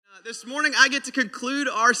This morning, I get to conclude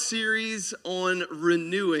our series on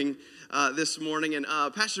renewing this morning. And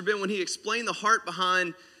Pastor Ben, when he explained the heart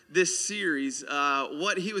behind this series,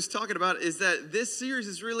 what he was talking about is that this series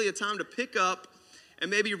is really a time to pick up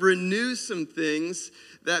and maybe renew some things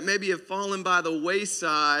that maybe have fallen by the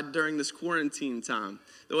wayside during this quarantine time.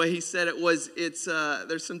 The way he said it was,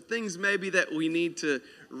 there's some things maybe that we need to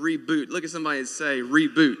reboot. Look at somebody and say,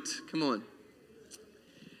 reboot. Come on.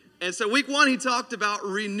 And so week one, he talked about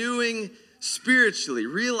renewing spiritually,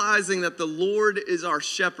 realizing that the Lord is our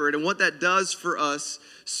shepherd and what that does for us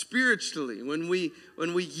spiritually when we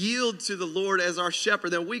yield to the Lord as our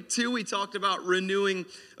shepherd. Then week two, we talked about renewing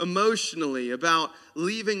emotionally, about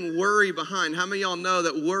leaving worry behind. How many of y'all know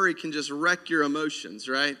that worry can just wreck your emotions,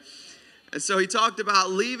 right? And so he talked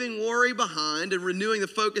about leaving worry behind and renewing the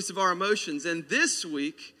focus of our emotions. And this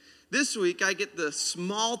week I get the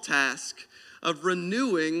small task of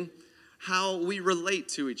renewing how we relate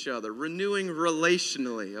to each other, renewing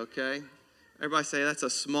relationally, okay? Everybody say that's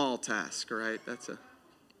a small task, right?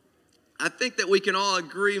 I think that we can all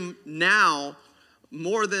agree now,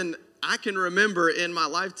 more than I can remember in my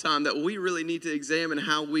lifetime, that we really need to examine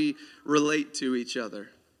how we relate to each other.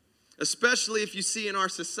 Especially if you see in our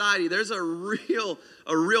society, there's a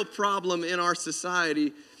real problem in our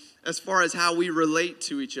society as far as how we relate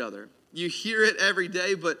to each other. You hear it every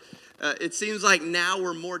day, but it seems like now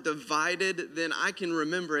we're more divided than I can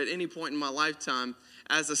remember at any point in my lifetime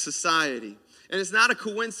as a society. And it's not a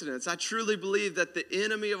coincidence. I truly believe that the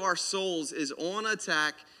enemy of our souls is on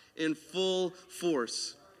attack in full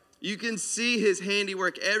force. You can see his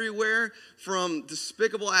handiwork everywhere, from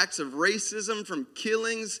despicable acts of racism, from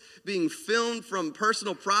killings being filmed, from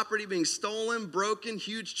personal property being stolen, broken,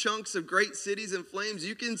 huge chunks of great cities in flames.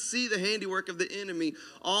 You can see the handiwork of the enemy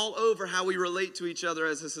all over how we relate to each other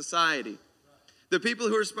as a society. The people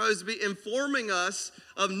who are supposed to be informing us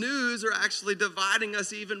of news are actually dividing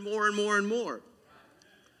us even more and more and more.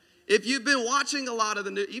 If you've been watching a lot of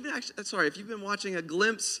the news, if you've been watching a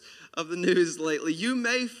glimpse of the news lately, you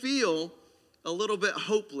may feel a little bit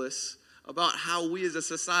hopeless about how we as a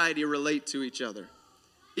society relate to each other.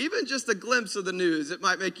 Even just a glimpse of the news, it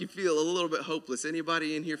might make you feel a little bit hopeless.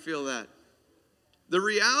 Anybody in here feel that? The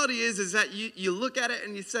reality is that you look at it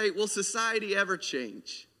and you say, will society ever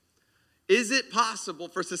change? Is it possible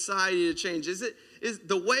for society to change? Is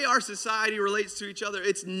the way our society relates to each other,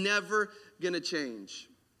 it's never going to change.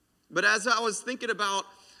 But as I was thinking about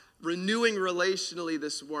renewing relationally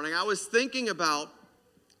this morning, I was thinking about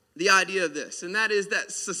the idea of this, and that is that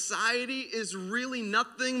society is really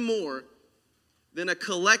nothing more than a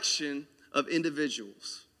collection of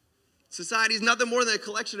individuals. Society is nothing more than a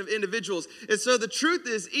collection of individuals. And so the truth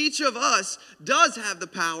is, each of us does have the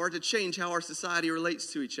power to change how our society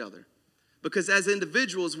relates to each other. Because as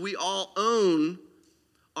individuals, we all own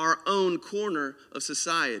our own corner of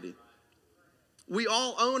society. We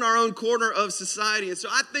all own our own corner of society. And so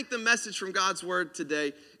I think the message from God's word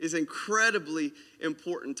today is incredibly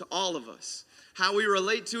important to all of us. How we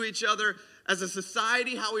relate to each other as a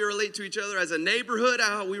society, how we relate to each other as a neighborhood,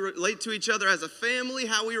 how we relate to each other as a family,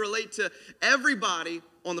 how we relate to everybody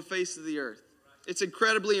on the face of the earth. It's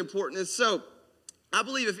incredibly important. And so I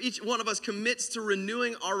believe if each one of us commits to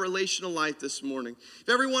renewing our relational life this morning, if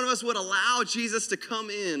every one of us would allow Jesus to come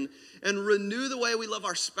in and renew the way we love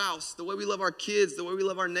our spouse, the way we love our kids, the way we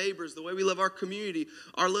love our neighbors, the way we love our community,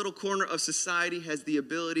 our little corner of society has the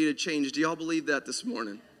ability to change. Do y'all believe that this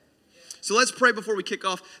morning? So let's pray before we kick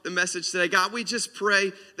off the message today. God, we just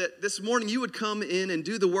pray that this morning you would come in and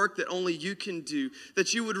do the work that only you can do,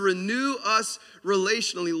 that you would renew us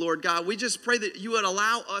relationally, Lord God. We just pray that you would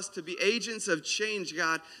allow us to be agents of change,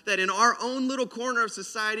 God, that in our own little corner of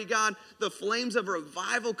society, God, the flames of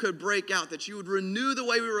revival could break out, that you would renew the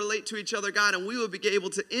way we relate to each other, God, and we would be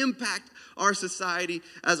able to impact our society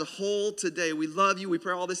as a whole today. We love you. We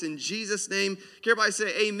pray all this in Jesus' name. Can everybody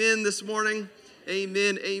say amen this morning?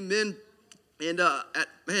 Amen, amen. And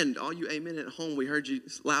all you amen at home, we heard you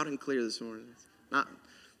loud and clear this morning. You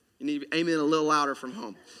need amen a little louder from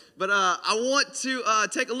home. But I want to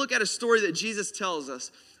take a look at a story that Jesus tells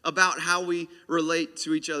us about how we relate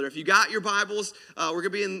to each other. If you got your Bibles, we're going to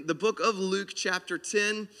be in the book of Luke chapter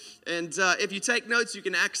 10. And if you take notes, you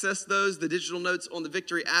can access those, the digital notes on the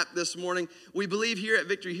Victory app this morning. We believe here at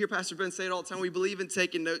Victory, hear Pastor Ben say it all the time, we believe in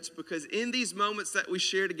taking notes because in these moments that we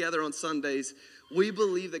share together on Sundays, we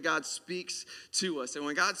believe that God speaks to us. And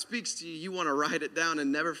when God speaks to you, you want to write it down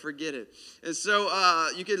and never forget it. And so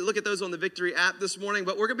you can look at those on the Victory app this morning.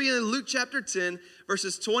 But we're going to be in Luke chapter 10,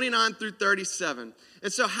 verses 29 through 37.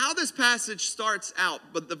 And so how this passage starts out,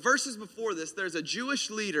 but the verses before this, there's a Jewish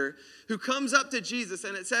leader who comes up to Jesus,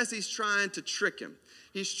 and it says he's trying to trick him.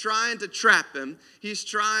 He's trying to trap him. He's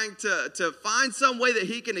trying to find some way that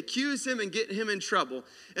he can accuse him and get him in trouble.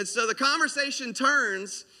 And so the conversation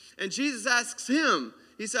turns, and Jesus asks him,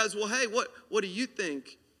 he says, well, hey, what do you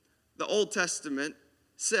think the Old Testament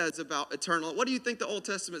says about eternal? What do you think the Old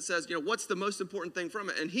Testament says? What's the most important thing from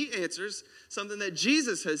it? And he answers something that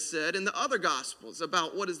Jesus has said in the other Gospels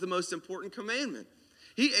about what is the most important commandment.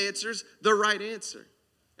 He answers the right answer.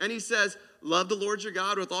 And he says, love the Lord your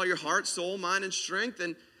God with all your heart, soul, mind, and strength.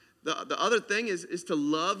 And the other thing is to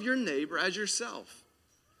love your neighbor as yourself.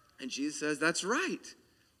 And Jesus says, that's right.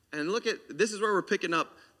 And this is where we're picking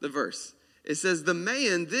up the verse. It says, the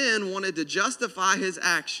man then wanted to justify his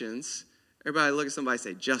actions. Everybody look at somebody and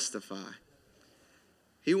say, justify.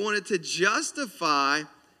 He wanted to justify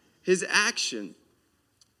his action.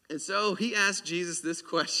 And so he asked Jesus this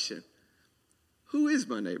question. Who is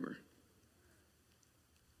my neighbor?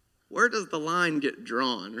 Where does the line get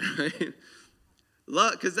drawn, right?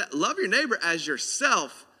 Because love your neighbor as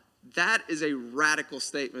yourself, that is a radical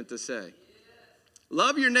statement to say.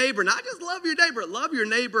 Love your neighbor, not just love your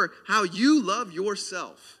neighbor how you love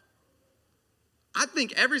yourself. I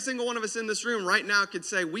think every single one of us in this room right now could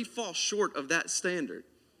say we fall short of that standard.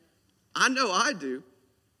 I know I do.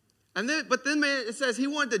 But then it says he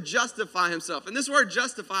wanted to justify himself. And this word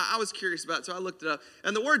justify, I was curious about, so I looked it up.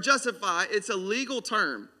 And the word justify, it's a legal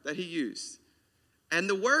term that he used. And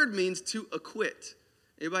the word means to acquit.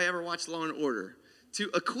 Anybody ever watch Law and Order? To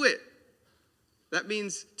acquit. That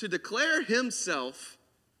means to declare himself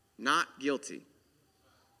not guilty.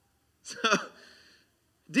 So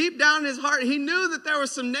deep down in his heart, he knew that there were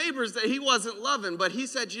some neighbors that he wasn't loving. But he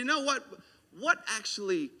said, you know what? What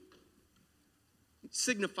actually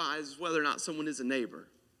signifies whether or not someone is a neighbor?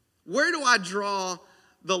 Where do I draw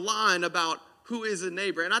the line about who is a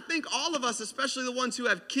neighbor? And I think all of us, especially the ones who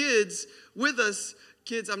have kids with us,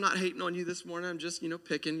 kids, I'm not hating on you this morning, I'm just,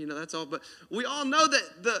 picking, that's all. But we all know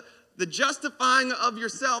that the justifying of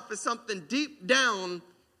yourself is something deep down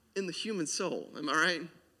in the human soul. Am I right?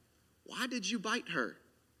 Why did you bite her?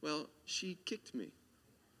 Well, she kicked me.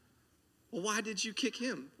 Well, why did you kick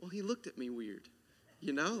him? Well, he looked at me weird.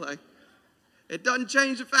 It doesn't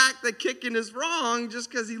change the fact that kicking is wrong just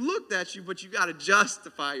because he looked at you, but you got to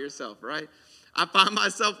justify yourself, right? I find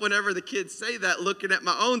myself whenever the kids say that, looking at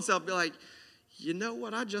my own self, be like, you know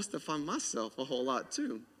what? I justify myself a whole lot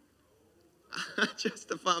too. I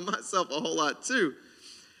justify myself a whole lot too.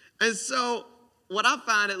 And so what I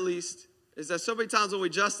find at least is that so many times when we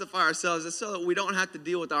justify ourselves, it's so that we don't have to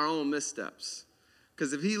deal with our own missteps.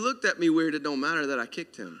 Because if he looked at me weird, it don't matter that I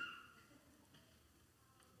kicked him.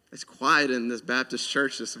 It's quiet in this Baptist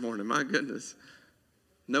church this morning. My goodness.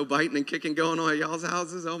 No biting and kicking going on at y'all's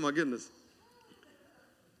houses. Oh, my goodness.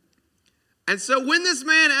 And so when this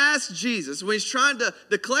man asks Jesus, when he's trying to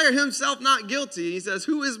declare himself not guilty, he says,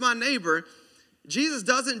 who is my neighbor? Jesus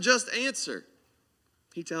doesn't just answer.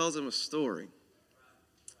 He tells him a story.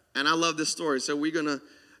 And I love this story, so we're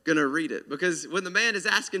gonna read it. Because when the man is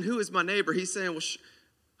asking, who is my neighbor, he's saying, well,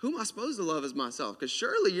 who am I supposed to love as myself? Because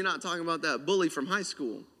surely you're not talking about that bully from high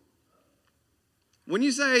school. When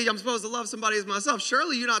you say I'm supposed to love somebody as myself,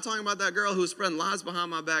 surely you're not talking about that girl who's spreading lies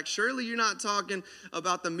behind my back. Surely you're not talking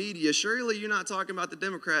about the media. Surely you're not talking about the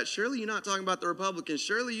Democrats. Surely you're not talking about the Republicans.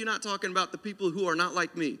 Surely you're not talking about the people who are not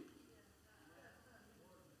like me.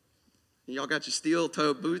 Y'all got your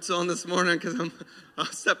steel-toed boots on this morning because I'm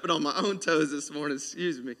stepping on my own toes this morning.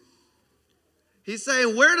 Excuse me. He's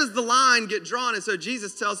saying, where does the line get drawn? And so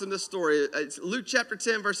Jesus tells him this story. It's Luke chapter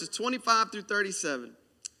 10, verses 25 through 37.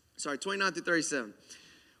 29 through 37.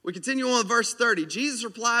 We continue on verse 30. Jesus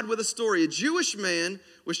replied with a story. A Jewish man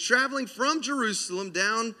was traveling from Jerusalem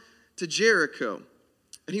down to Jericho,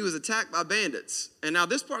 and he was attacked by bandits. And now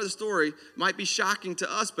this part of the story might be shocking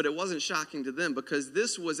to us, but it wasn't shocking to them because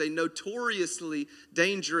this was a notoriously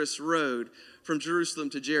dangerous road from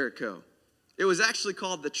Jerusalem to Jericho. It was actually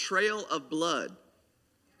called the Trail of Blood.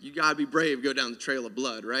 You got to be brave to go down the Trail of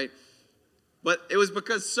Blood, right? But it was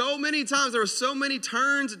because so many times there were so many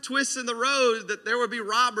turns and twists in the road that there would be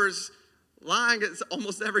robbers lying at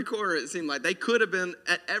almost every corner, it seemed like. They could have been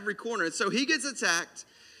at every corner. And so he gets attacked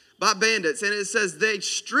by bandits. And it says they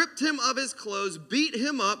stripped him of his clothes, beat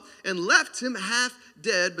him up, and left him half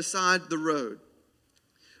dead beside the road.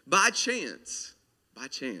 By chance,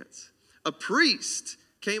 a priest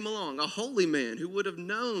came along, a holy man who would have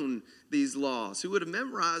known these laws, who would have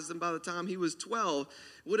memorized them by the time he was 12,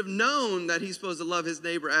 would have known that he's supposed to love his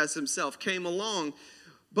neighbor as himself, came along.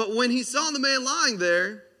 But when he saw the man lying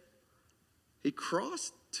there, he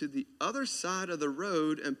crossed to the other side of the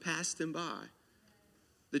road and passed him by.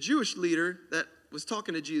 The Jewish leader that was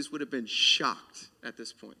talking to Jesus would have been shocked at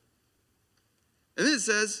this point. And then it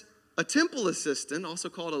says, a temple assistant, also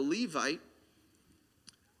called a Levite,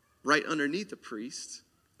 right underneath a priest,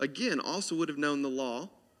 again, also would have known the law,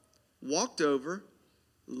 walked over,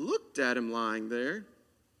 looked at him lying there,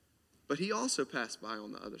 but he also passed by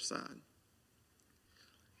on the other side.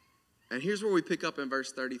 And here's where we pick up in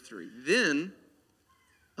verse 33. Then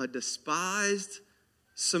a despised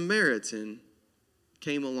Samaritan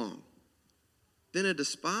came along. Then a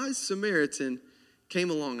despised Samaritan came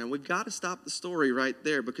along. And we've got to stop the story right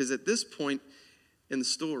there, because at this point in the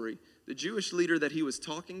story, the Jewish leader that he was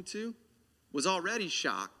talking to was already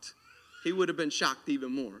shocked. He would have been shocked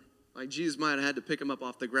even more. Like Jesus might have had to pick him up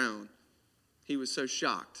off the ground. He was so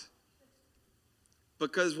shocked.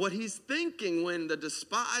 Because what he's thinking when the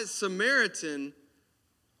despised Samaritan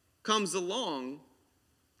comes along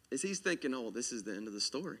is he's thinking, oh, this is the end of the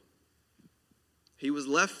story. He was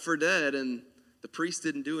left for dead and the priest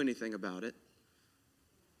didn't do anything about it.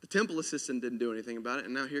 The temple assistant didn't do anything about it.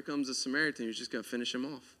 And now here comes a Samaritan who's just going to finish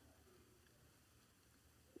him off.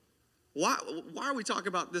 Why are we talking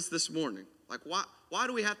about this morning? Like, why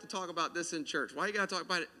do we have to talk about this in church? Why you got to talk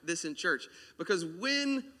about this in church? Because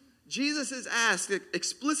when Jesus is asked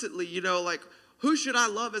explicitly, who should I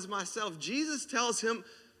love as myself? Jesus tells him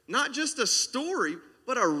not just a story,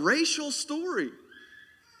 but a racial story.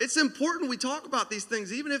 It's important we talk about these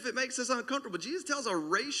things, even if it makes us uncomfortable. Jesus tells a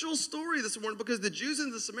racial story this morning because the Jews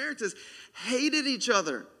and the Samaritans hated each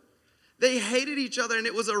other. They hated each other, and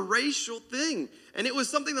it was a racial thing. And it was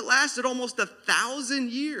something that lasted almost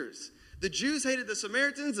 1,000 years. The Jews hated the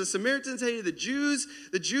Samaritans hated the Jews.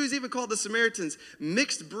 The Jews even called the Samaritans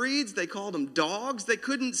mixed breeds. They called them dogs. They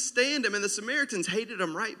couldn't stand them, and the Samaritans hated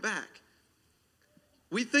them right back.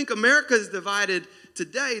 We think America is divided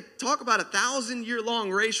today. Talk about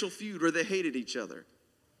 1,000-year-long racial feud where they hated each other.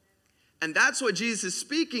 And that's what Jesus is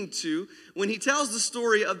speaking to when he tells the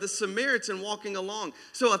story of the Samaritan walking along.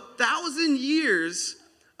 So 1,000 years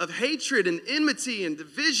of hatred and enmity and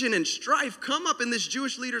division and strife come up in this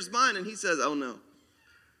Jewish leader's mind, and he says, oh no.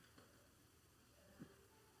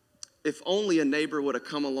 If only a neighbor would have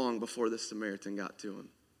come along before the Samaritan got to him.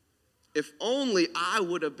 If only I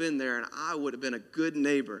would have been there and I would have been a good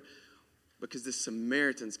neighbor, because this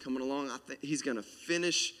Samaritan's coming along. I think he's going to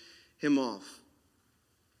finish him off.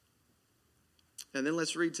 And then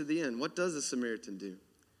let's read to the end. What does the Samaritan do?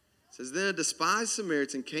 It says, then a despised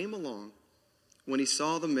Samaritan came along. When he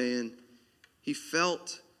saw the man, he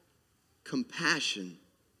felt compassion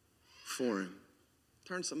for him.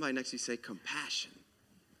 Turn to somebody next to you, say compassion.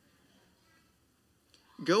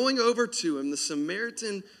 Going over to him, the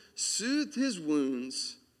Samaritan soothed his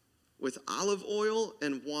wounds with olive oil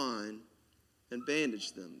and wine and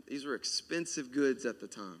bandaged them. These were expensive goods at the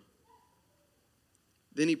time.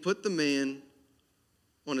 Then he put the man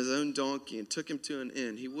on his own donkey and took him to an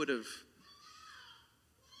inn. He would have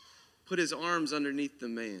put his arms underneath the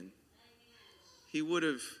man. He would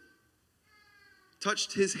have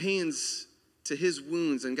touched his hands to his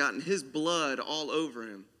wounds and gotten his blood all over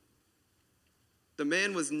him. The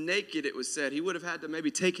man was naked, it was said. He would have had to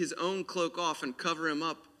maybe take his own cloak off and cover him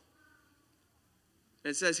up.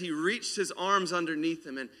 And it says he reached his arms underneath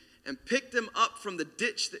him and picked him up from the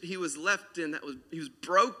ditch that he was left in. He was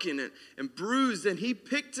broken and bruised, and he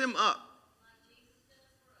picked him up.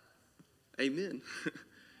 Amen.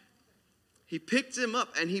 He picked him up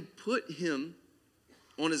and he put him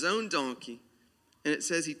on his own donkey. And it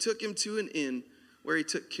says he took him to an inn where he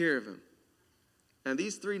took care of him. And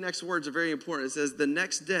these three next words are very important. It says the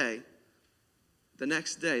next day,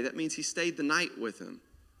 that means he stayed the night with him,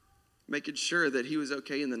 making sure that he was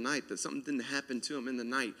okay in the night, that something didn't happen to him in the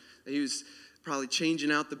night, that he was probably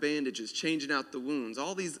changing out the bandages, changing out the wounds,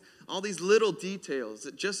 all these little details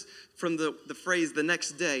that just from the phrase the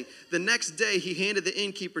next day he handed the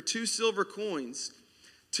innkeeper 2 silver coins,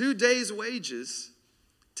 2 days' wages,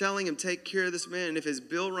 telling him, take care of this man, and if his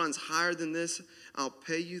bill runs higher than this, I'll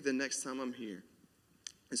pay you the next time I'm here.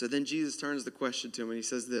 And so then Jesus turns the question to him and he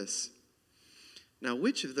says this, now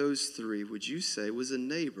which of those 3 would you say was a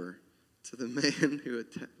neighbor to the man who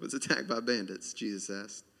was attacked by bandits? Jesus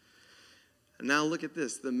asked. And now look at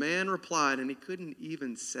this. The man replied, and he couldn't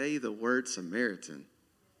even say the word Samaritan.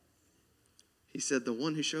 He said, the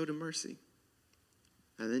one who showed him mercy.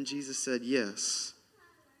 And then Jesus said, yes.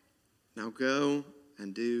 Now go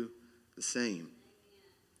and do the same.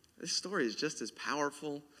 This story is just as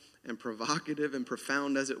powerful and provocative and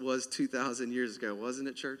profound as it was 2,000 years ago, wasn't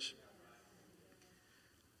it, church?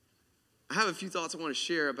 I have a few thoughts I want to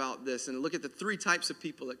share about this and look at the 3 types of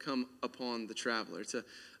people that come upon the traveler. It's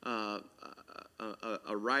a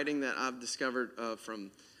writing that I've discovered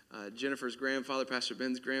from Jennifer's grandfather, Pastor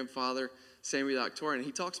Ben's grandfather, Sammy Doctor, and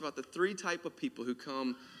he talks about the three type of people who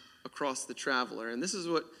come across the traveler. And this is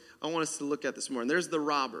what I want us to look at this morning. There's the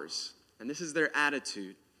robbers, and this is their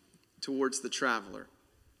attitude towards the traveler.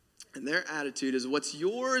 And their attitude is, what's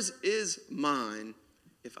yours is mine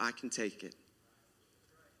if I can take it.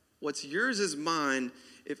 What's yours is mine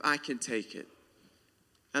if I can take it.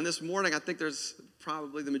 And this morning, I think there's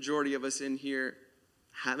probably the majority of us in here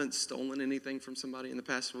haven't stolen anything from somebody in the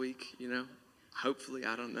past week, Hopefully,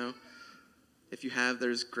 I don't know. If you have,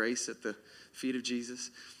 there's grace at the feet of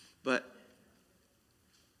Jesus. But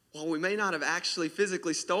while we may not have actually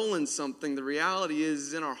physically stolen something, the reality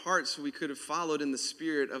is in our hearts we could have followed in the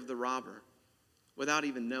spirit of the robber without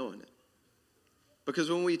even knowing it. Because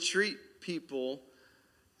when we treat people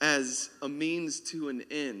as a means to an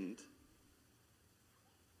end,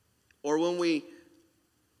 or when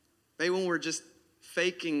we're just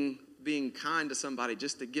faking being kind to somebody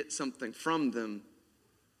just to get something from them,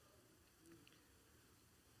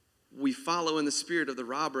 we follow in the spirit of the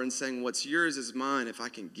robber and saying, what's yours is mine if I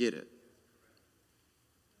can get it.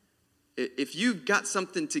 If you've got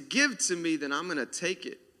something to give to me, then I'm going to take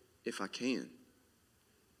it if I can.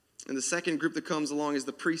 And the second group that comes along is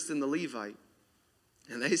the priest and the Levite.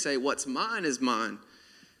 And they say, what's mine is mine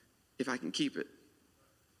if I can keep it,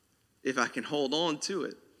 if I can hold on to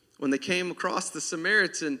it. When they came across the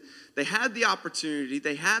Samaritan, they had the opportunity,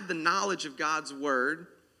 they had the knowledge of God's word,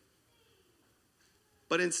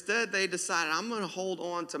 but instead they decided, I'm going to hold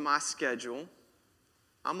on to my schedule.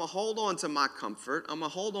 I'm going to hold on to my comfort. I'm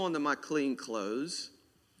going to hold on to my clean clothes.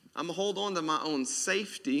 I'm going to hold on to my own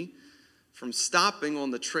safety from stopping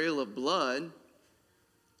on the trail of blood.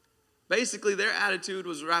 Basically, their attitude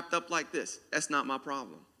was wrapped up like this. That's not my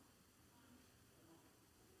problem.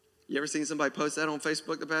 You ever seen somebody post that on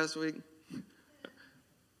Facebook the past week?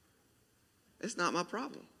 It's not my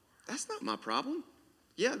problem. That's not my problem.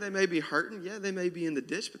 Yeah, they may be hurting. Yeah, they may be in the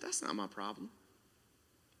ditch, but that's not my problem.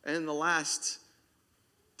 And the last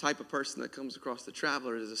type of person that comes across the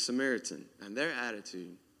traveler is a Samaritan. And their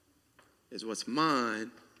attitude is, what's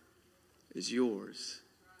mine is yours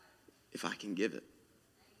if I can give it.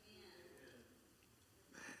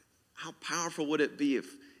 How powerful would it be if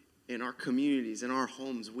in our communities, in our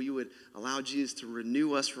homes, we would allow Jesus to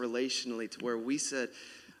renew us relationally to where we said,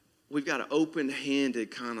 we've got an open-handed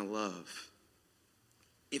kind of love.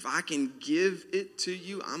 If I can give it to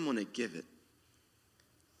you, I'm going to give it.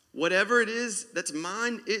 Whatever it is that's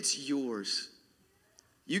mine, it's yours.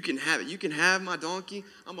 You can have it. You can have my donkey.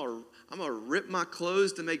 I'm going to rip my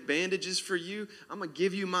clothes to make bandages for you. I'm going to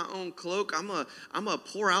give you my own cloak. I'm going to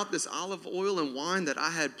pour out this olive oil and wine that I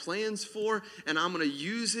had plans for, and I'm going to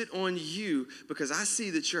use it on you because I see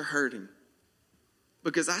that you're hurting.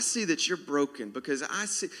 Because I see that you're broken. Because I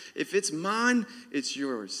see, if it's mine, it's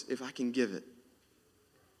yours if I can give it.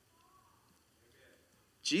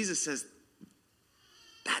 Jesus says,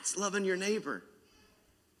 that's loving your neighbor.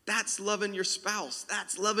 That's loving your spouse.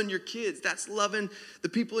 That's loving your kids. That's loving the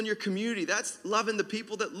people in your community. That's loving the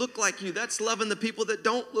people that look like you. That's loving the people that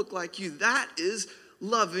don't look like you. That is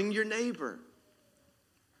loving your neighbor.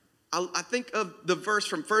 I think of the verse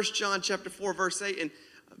from 1 John chapter 4, verse 8, and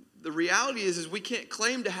the reality is we can't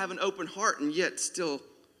claim to have an open heart and yet still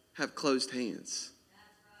have closed hands.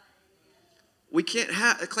 We can't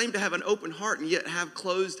claim to have an open heart and yet have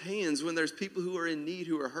closed hands when there's people who are in need,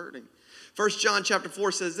 who are hurting. 1 John chapter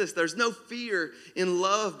 4 says this, there's no fear in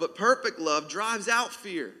love, but perfect love drives out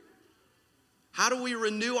fear. How do we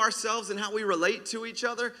renew ourselves and how we relate to each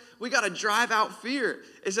other? We got to drive out fear.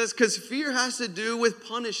 It says, because fear has to do with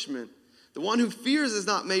punishment. The one who fears is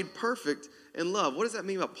not made perfect in love. What does that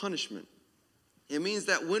mean about punishment? It means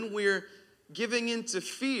that when we're giving into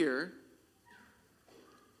fear,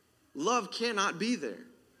 love cannot be there.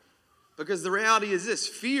 Because the reality is this,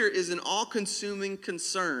 fear is an all-consuming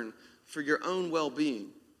concern for your own well-being.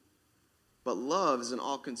 But love is an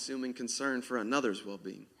all-consuming concern for another's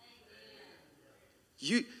well-being.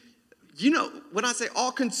 You know, when I say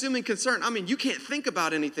all-consuming concern, I mean you can't think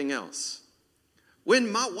about anything else.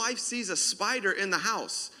 When my wife sees a spider in the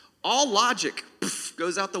house, all logic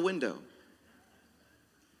goes out the window.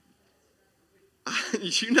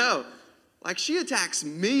 Like she attacks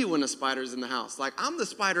me when a spider's in the house. Like I'm the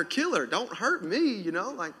spider killer. Don't hurt me,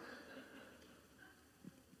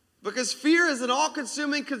 because fear is an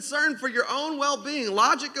all-consuming concern for your own well-being.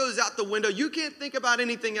 Logic goes out the window. You can't think about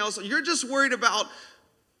anything else. You're just worried about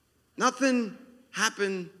nothing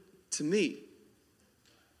happened to me.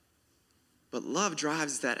 But love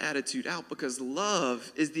drives that attitude out because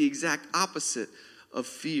love is the exact opposite of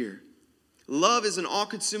fear. Love is an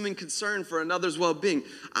all-consuming concern for another's well-being.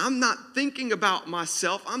 I'm not thinking about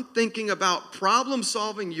myself. I'm thinking about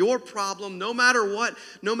problem-solving your problem, no matter what.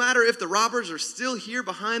 No matter if the robbers are still here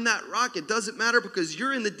behind that rock. It doesn't matter because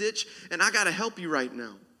you're in the ditch and I got to help you right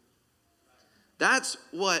now. That's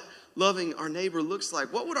what loving our neighbor looks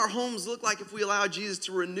like. What would our homes look like if we allowed Jesus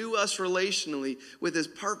to renew us relationally with his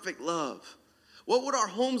perfect love? What would our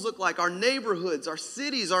homes look like, our neighborhoods, our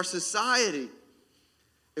cities, our society,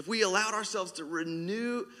 if we allowed Jesus to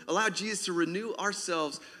renew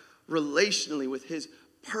ourselves relationally with his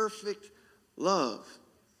perfect love?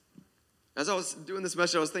 As I was doing this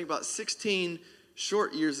message, I was thinking about 16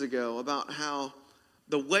 short years ago about how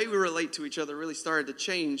the way we relate to each other really started to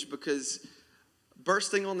change because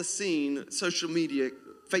bursting on the scene, social media,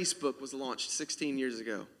 Facebook was launched 16 years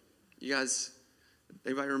ago. You guys,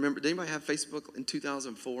 anybody remember? Did anybody have Facebook in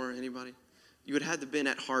 2004? Anybody? You would have had to have been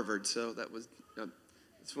at Harvard, so that's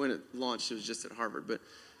when it launched. It was just at Harvard. But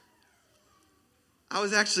I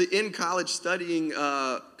was actually in college studying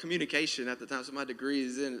communication at the time, so my degree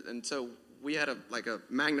is in, and so we had a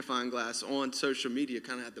magnifying glass on social media,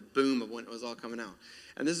 kind of at the boom of when it was all coming out.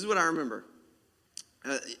 And this is what I remember.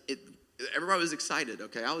 Everybody was excited,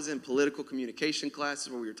 okay? I was in political communication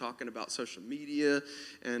classes where we were talking about social media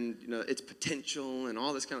and, its potential and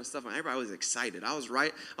all this kind of stuff. And everybody was excited. I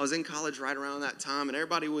was in college right around that time, and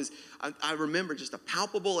everybody was, I remember just a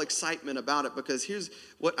palpable excitement about it because here's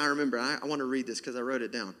what I remember. I want to read this because I wrote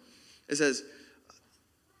it down. It says,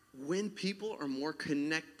 when people are more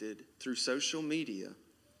connected through social media,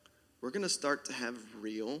 we're going to start to have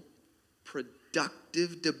real,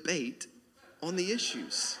 productive debate on the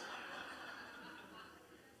issues.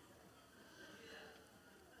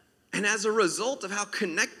 And as a result of how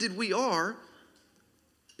connected we are,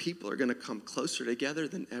 people are going to come closer together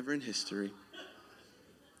than ever in history.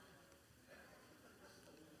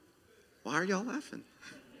 Why are y'all laughing?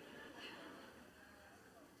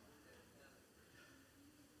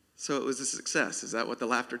 So it was a success. Is that what the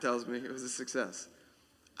laughter tells me? It was a success.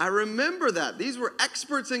 I remember that. These were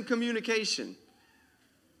experts in communication.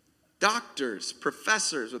 Doctors,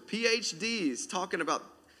 professors with PhDs talking about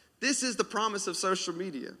this is the promise of social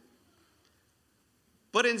media.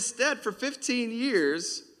 But instead, for 15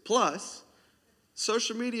 years plus,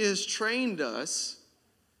 social media has trained us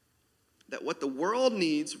that what the world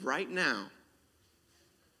needs right now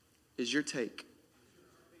is your take.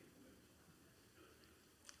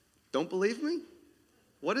 Don't believe me?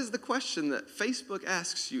 What is the question that Facebook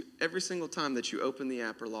asks you every single time that you open the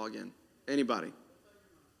app or log in? Anybody?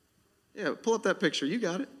 Yeah, pull up that picture. You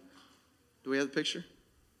got it. Do we have the picture?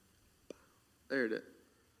 There it is.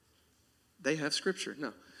 They have scripture.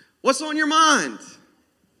 No. What's on your mind?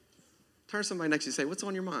 Turn to somebody next to you and say, what's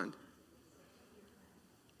on your mind?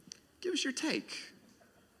 Give us your take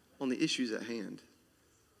on the issues at hand.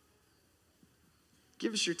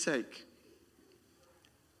 Give us your take.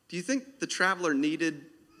 Do you think the traveler needed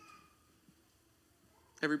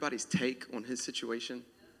everybody's take on his situation?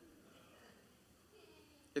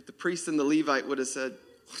 If the priest and the Levite would have said,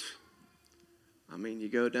 you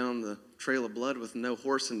go down the trail of blood with no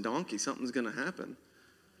horse and donkey, something's going to happen.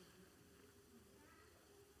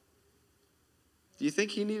 Do you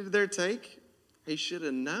think he needed their take? He should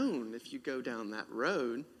have known if you go down that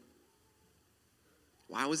road.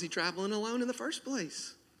 Why was he traveling alone in the first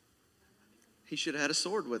place? He should have had a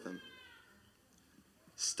sword with him.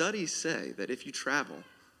 Studies say that if you travel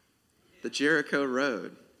the Jericho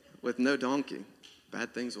road with no donkey,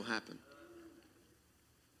 bad things will happen.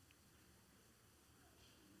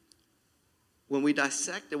 When we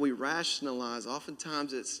dissect and we rationalize,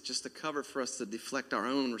 oftentimes it's just a cover for us to deflect our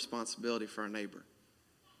own responsibility for our neighbor.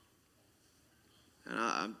 And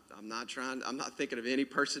I'm not thinking of any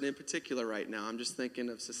person in particular right now. I'm just thinking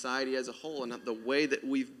of society as a whole and the way that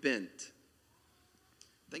we've bent.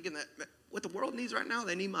 Thinking that what the world needs right now,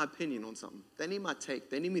 they need my opinion on something. They need my take.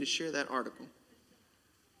 They need me to share that article.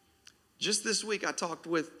 Just this week, I talked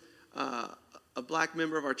with a black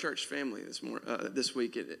member of our church family this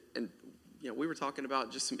week, and we were talking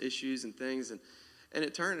about just some issues and things, and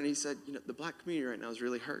it turned, and he said, the black community right now is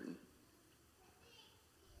really hurting.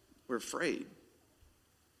 We're afraid.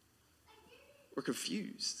 We're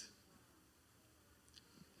confused.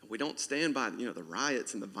 We don't stand by, the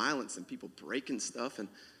riots and the violence and people breaking stuff, and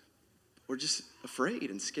we're just afraid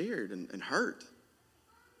and scared and hurt.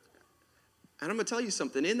 And I'm going to tell you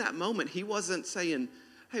something. In that moment, he wasn't saying,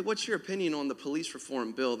 hey, what's your opinion on the police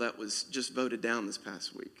reform bill that was just voted down this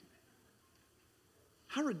past week?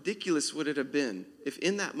 How ridiculous would it have been if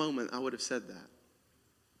in that moment I would have said that?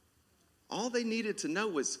 All they needed to know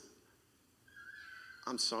was,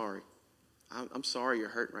 I'm sorry. I'm sorry you're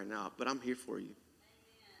hurting right now, but I'm here for you.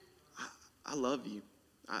 I love you.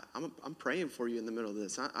 I'm praying for you in the middle of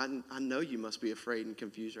this. I know you must be afraid and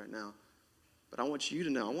confused right now, but I want you to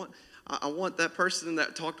know. I want that person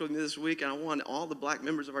that talked with me this week, and I want all the black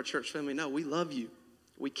members of our church family to know we love you.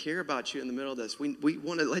 We care about you in the middle of this. We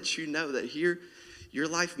want to let you know that here, your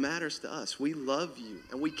life matters to us. We love you,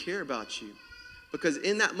 and we care about you. Because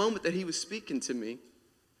in that moment that he was speaking to me,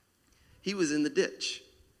 he was in the ditch,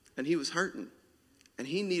 and he was hurting. And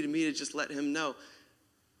he needed me to just let him know,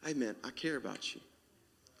 hey, man, I care about you.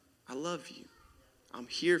 I love you. I'm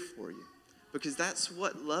here for you. Because that's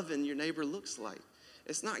what loving your neighbor looks like.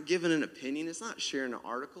 It's not giving an opinion. It's not sharing an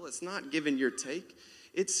article. It's not giving your take.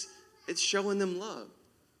 It's showing them love.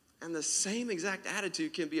 And the same exact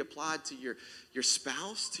attitude can be applied to your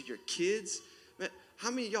spouse, to your kids. Man, how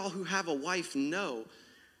many of y'all who have a wife know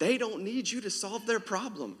they don't need you to solve their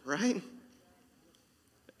problem, right?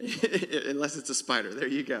 Unless it's a spider. There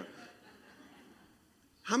you go.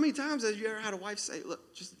 How many times have you ever had a wife say, look,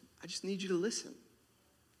 I just need you to listen?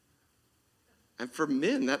 And for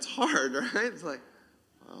men, that's hard, right? It's like,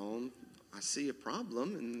 well, I see a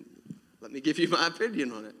problem, and let me give you my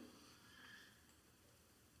opinion on it.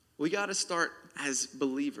 We got to start as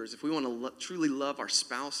believers. If we want to truly love our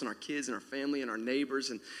spouse and our kids and our family and our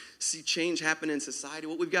neighbors and see change happen in society,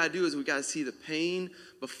 what we've got to do is we've got to see the pain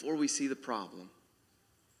before we see the problem.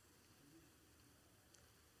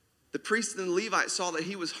 The priest and the Levite saw that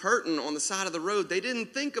he was hurting on the side of the road. They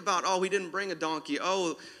didn't think about, he didn't bring a donkey.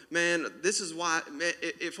 Oh, man, this is why, man,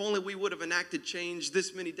 if only we would have enacted change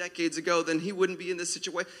this many decades ago, then he wouldn't be in this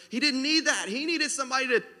situation. He didn't need that. He needed somebody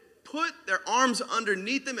to put their arms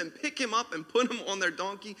underneath him and pick him up and put him on their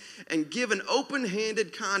donkey and give an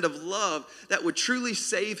open-handed kind of love that would truly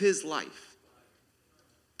save his life.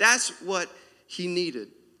 That's what he needed.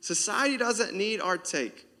 Society doesn't need our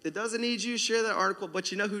take. It doesn't need you to share that article,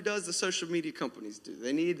 but you know who does? The social media companies do.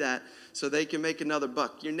 They need that so they can make another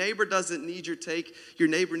buck. Your neighbor doesn't need your take. Your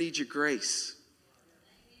neighbor needs your grace.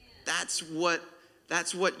 That's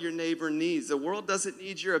what your neighbor needs. The world doesn't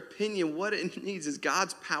need your opinion. What it needs is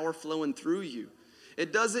God's power flowing through you.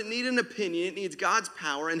 It doesn't need an opinion. It needs God's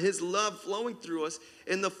power and his love flowing through us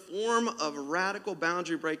in the form of radical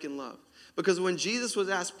boundary-breaking love. Because when Jesus was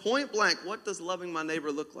asked point blank, what does loving my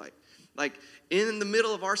neighbor look like? Like in the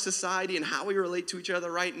middle of our society and how we relate to each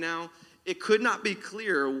other right now, it could not be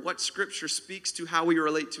clearer what Scripture speaks to how we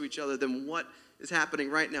relate to each other than what is happening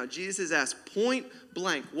right now. Jesus is asked point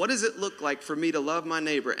blank, what does it look like for me to love my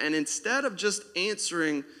neighbor? And instead of just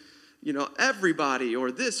answering, everybody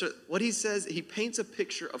or this, or what he says, he paints a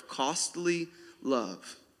picture of costly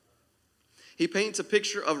love. He paints a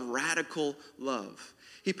picture of radical love.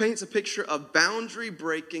 He paints a picture of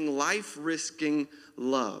boundary-breaking, life-risking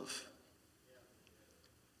love.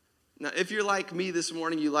 Now, if you're like me this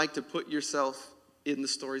morning, you like to put yourself in the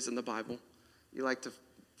stories in the Bible. You like to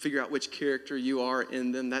figure out which character you are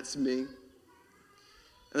in them. That's me. And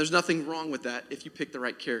there's nothing wrong with that if you pick the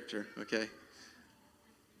right character, okay?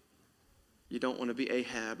 You don't want to be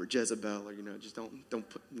Ahab or Jezebel or, just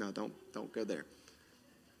don't go there.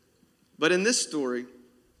 But in this story,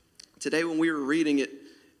 today when we were reading it,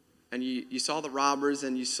 and you saw the robbers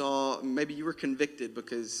and maybe you were convicted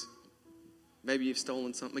because maybe you've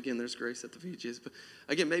stolen something. Again, there's grace at the beaches. But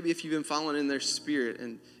again, maybe if you've been following in their spirit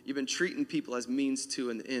and you've been treating people as means to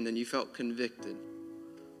an end and you felt convicted,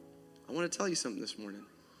 I want to tell you something this morning.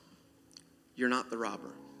 You're not the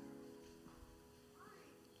robber.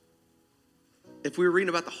 If we were reading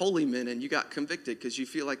about the holy men and you got convicted because you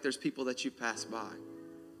feel like there's people that you passed by,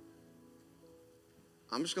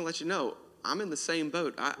 I'm just going to let you know, I'm in the same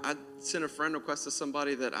boat. I sent a friend request to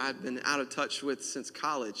somebody that I've been out of touch with since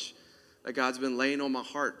college, that God's been laying on my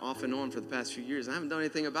heart off and on for the past few years. I haven't done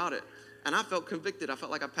anything about it. And I felt convicted. I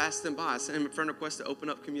felt like I passed them by. I sent him a friend request to open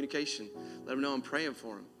up communication, let him know I'm praying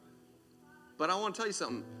for him. But I want to tell you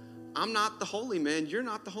something. I'm not the holy man. You're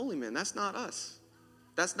not the holy man. That's not us.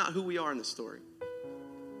 That's not who we are in the story.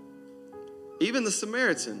 Even the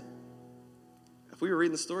Samaritan, if we were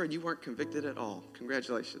reading the story and you weren't convicted at all,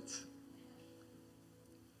 congratulations.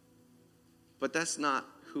 But that's not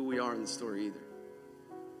who we are in the story either.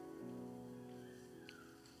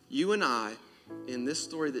 You and I, in this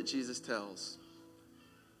story that Jesus tells,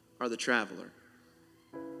 are the traveler.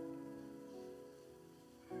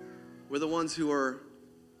 We're the ones who are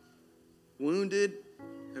wounded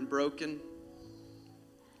and broken.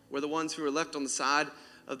 We're the ones who are left on the side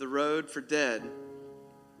of the road for dead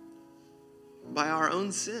by our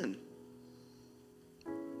own sin.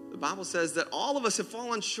 The Bible says that all of us have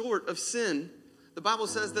fallen short of sin. The Bible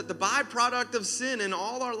says that the byproduct of sin in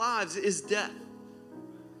all our lives is death.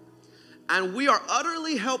 and we are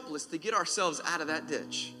utterly helpless to get ourselves out of that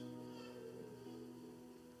ditch.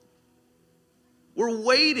 We're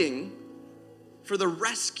waiting for the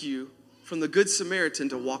rescue from the Good Samaritan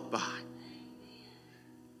to walk by.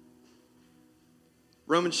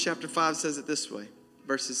 Romans chapter 5 says it this way,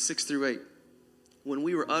 verses 6 through 8. When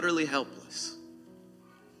we were utterly helpless,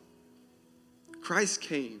 Christ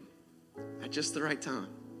came at just the right time.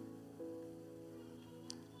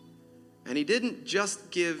 And he didn't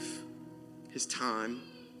just give his time.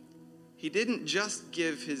 He didn't just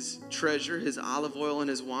give his treasure, his olive oil and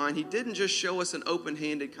his wine. He didn't just show us an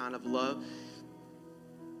open-handed kind of love.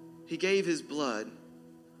 He gave his blood,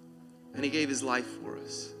 and he gave his life for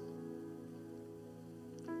us.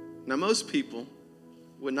 Now, most people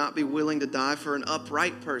would not be willing to die for an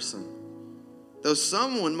upright person, though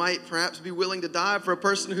someone might perhaps be willing to die for a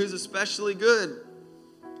person who's especially good.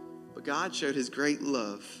 But God showed his great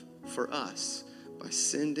love for us by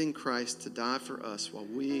sending Christ to die for us while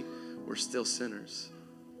we were still sinners.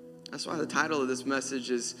 That's why the title of this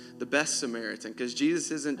message is The Best Samaritan, because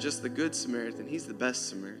Jesus isn't just the Good Samaritan, he's the best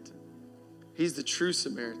Samaritan. He's the true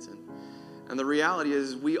Samaritan. And the reality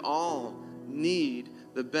is we all need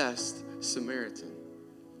the best Samaritan.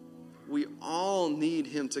 We all need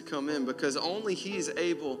him to come in because only he is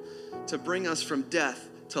able to bring us from death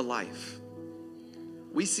to life.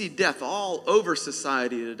 We see death all over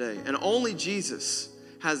society today, and only Jesus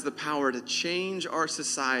has the power to change our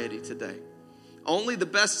society today. Only the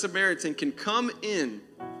best Samaritan can come in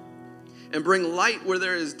and bring light where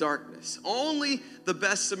there is darkness. Only the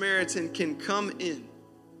best Samaritan can come in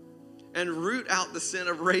and root out the sin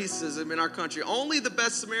of racism in our country. Only the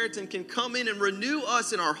best Samaritan can come in and renew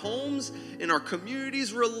us in our homes, in our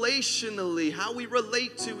communities, relationally, how we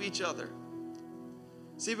relate to each other.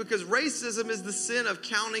 See, because racism is the sin of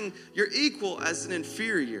counting your equal as an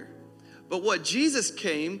inferior. But what Jesus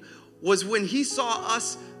came was when he saw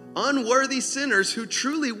us unworthy sinners who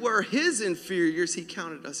truly were his inferiors, he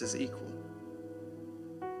counted us as equal.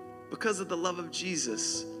 Because of the love of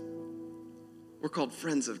Jesus, we're called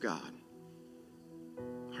friends of God.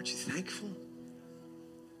 Aren't you thankful?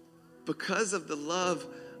 Because of the love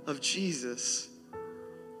of Jesus,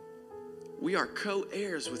 we are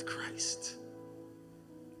co-heirs with Christ.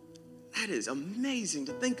 That is amazing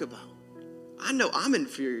to think about. I know I'm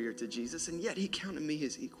inferior to Jesus, and yet he counted me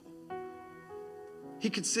as equal. He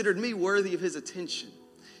considered me worthy of his attention.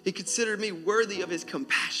 He considered me worthy of his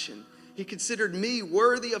compassion. He considered me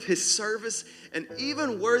worthy of his service and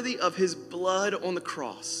even worthy of his blood on the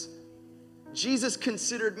cross. Jesus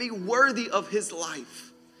considered me worthy of his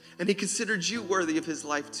life, and he considered you worthy of his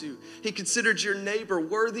life too. He considered your neighbor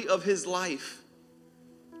worthy of his life.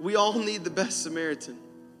 We all need the best Samaritan.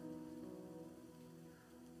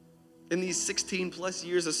 In these 16 plus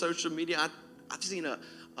years of social media, I've seen a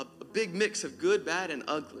big mix of good, bad, and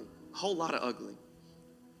ugly. A whole lot of ugly.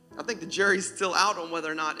 I think the jury's still out on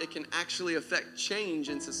whether or not it can actually affect change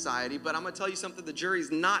in society, but I'm going to tell you something the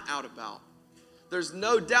jury's not out about. There's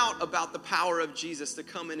no doubt about the power of Jesus to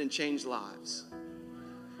come in and change lives.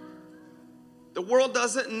 The world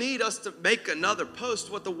doesn't need us to make another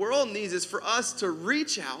post. What the world needs is for us to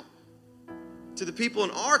reach out to the people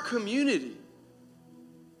in our community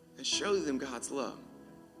and show them God's love.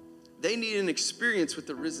 They need an experience with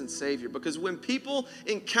the risen Savior, because when people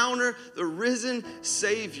encounter the risen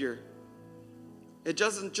Savior, it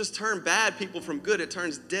doesn't just turn bad people from good, it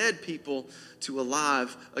turns dead people to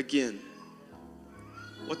alive again.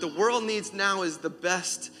 What the world needs now is the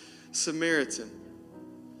best Samaritan.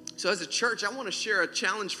 So as a church, I want to share a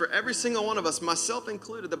challenge for every single one of us, myself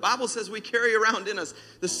included. The Bible says we carry around in us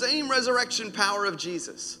the same resurrection power of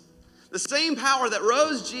Jesus. The same power that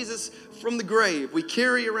rose Jesus from the grave, we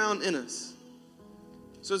carry around in us.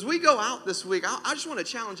 So as we go out this week, I just want to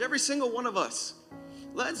challenge every single one of us.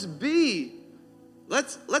 Let's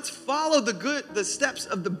follow the steps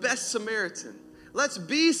of the best Samaritan. Let's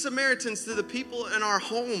be Samaritans to the people in our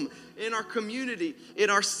home, in our community, in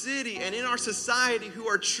our city, and in our society who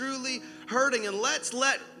are truly hurting. And let's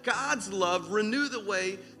let God's love renew the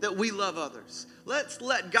way that we love others. Let's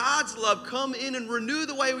let God's love come in and renew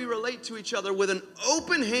the way we relate to each other with an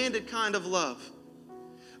open-handed kind of love.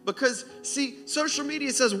 Because, see, social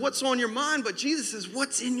media says what's on your mind, but Jesus says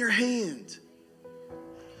what's in your hand.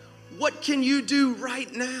 What can you do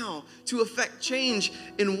right now to affect change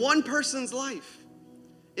in one person's life,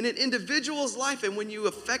 in an individual's life? And when you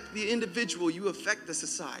affect the individual, you affect the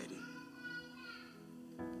society.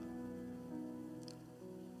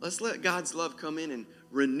 Let's let God's love come in and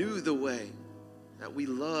renew the way that we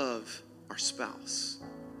love our spouse.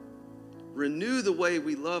 Renew the way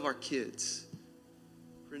we love our kids.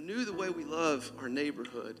 Renew the way we love our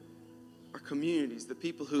neighborhood. communities, the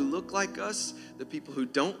people who look like us, the people who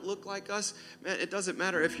don't look like us. Man, it doesn't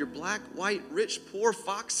matter if you're black, white, rich, poor,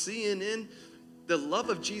 Fox, CNN. The love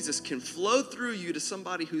of Jesus can flow through you to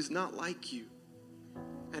somebody who's not like you,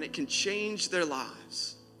 and it can change their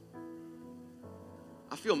lives.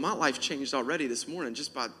 I feel my life changed already this morning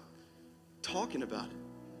just by talking about it.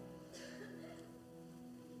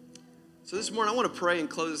 So this morning I want to pray and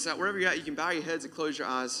close this out. Wherever you're at, you can bow your heads and close your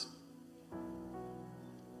eyes.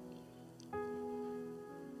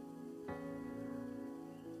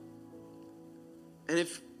 And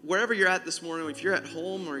if wherever you're at this morning, if you're at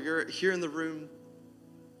home or you're here in the room,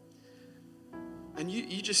 and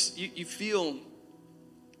you feel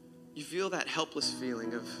that helpless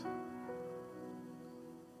feeling of,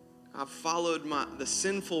 I've followed the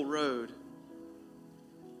sinful road.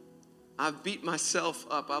 I've beat myself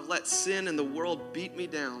up. I've let sin and the world beat me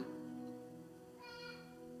down.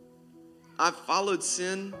 I've followed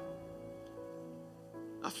sin.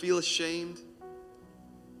 I feel ashamed.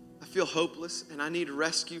 I feel hopeless, and I need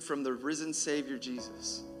rescue from the risen Savior,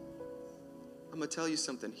 Jesus. I'm going to tell you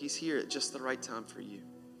something. He's here at just the right time for you.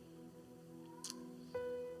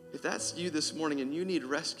 If that's you this morning and you need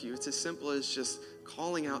rescue, it's as simple as just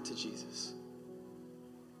calling out to Jesus.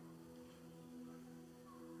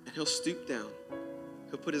 And he'll stoop down.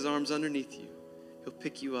 He'll put his arms underneath you. He'll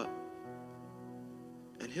pick you up.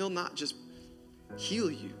 And he'll not just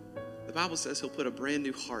heal you. The Bible says he'll put a brand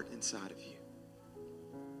new heart inside of you.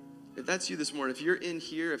 If that's you this morning, if you're in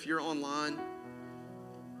here, if you're online,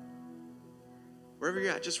 wherever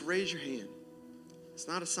you're at, just raise your hand. It's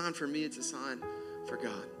not a sign for me, it's a sign for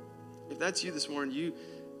God. If that's you this morning,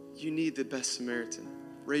 you need the best Samaritan.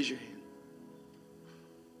 Raise your hand.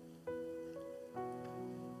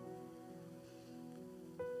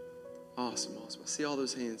 Awesome. I see all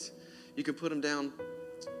those hands. You can put them down.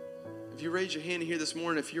 If you raise your hand here this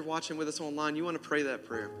morning, if you're watching with us online, you want to pray that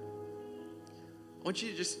prayer. I want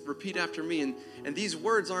you to just repeat after me. And these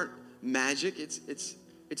words aren't magic. It's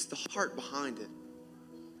the heart behind it.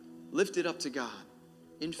 Lift it up to God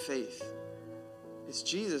in faith. It's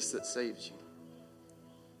Jesus that saves you.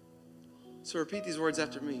 So repeat these words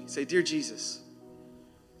after me. Say, "Dear Jesus,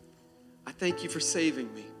 I thank you for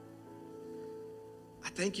saving me. I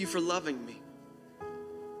thank you for loving me.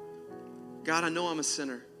 God, I know I'm a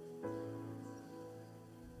sinner.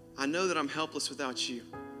 I know that I'm helpless without you.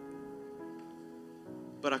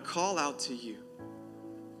 But I call out to you.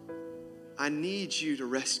 I need you to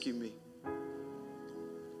rescue me.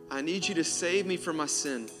 I need you to save me from my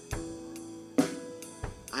sin.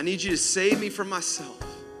 I need you to save me from myself.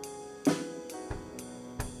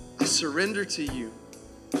 I surrender to you,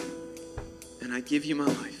 and I give you my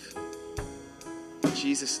life. In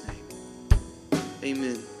Jesus' name,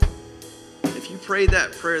 amen." If you prayed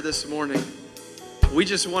that prayer this morning, we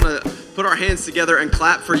just want to put our hands together and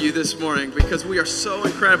clap for you this morning because we are so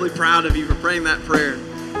incredibly proud of you for praying that prayer.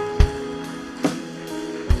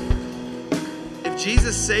 If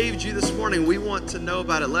Jesus saved you this morning, we want to know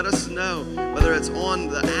about it. Let us know, whether it's on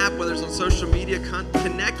the app, whether it's on social media.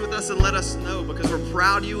 Connect with us and let us know because we're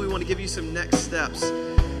proud of you. We want to give you some next steps.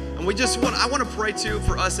 And I want to pray too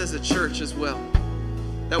for us as a church as well,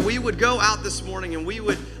 that we would go out this morning and we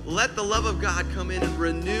would let the love of God come in and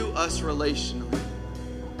renew us relationally.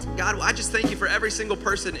 God, I just thank you for every single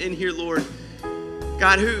person in here, Lord.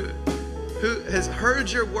 God, who has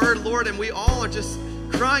heard your word, Lord, and we all are just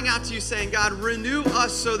crying out to you saying, God, renew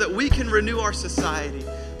us so that we can renew our society.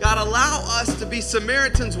 God, allow us to be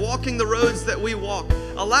Samaritans walking the roads that we walk.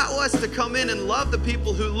 Allow us to come in and love the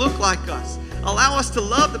people who look like us. Allow us to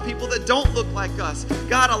love the people that don't look like us.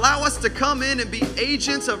 God, allow us to come in and be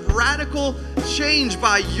agents of radical change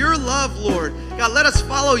by your love, Lord. God, let us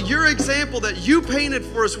follow your example that you painted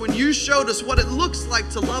for us when you showed us what it looks like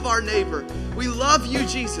to love our neighbor. We love you,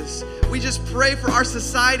 Jesus. We just pray for our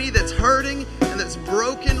society that's hurting and that's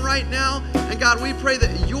broken right now. And God, we pray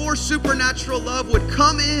that your supernatural love would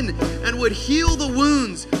come in and would heal the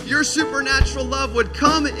wounds. Your supernatural love would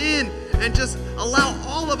come in and just allow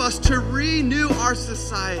all of us to renew our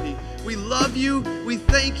society. We love you, we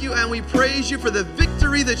thank you, and we praise you for the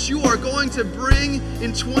victory that you are going to bring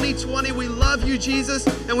in 2020. We love you, Jesus,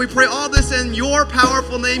 and we pray all this in your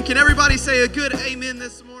powerful name. Can everybody say a good amen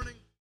this morning?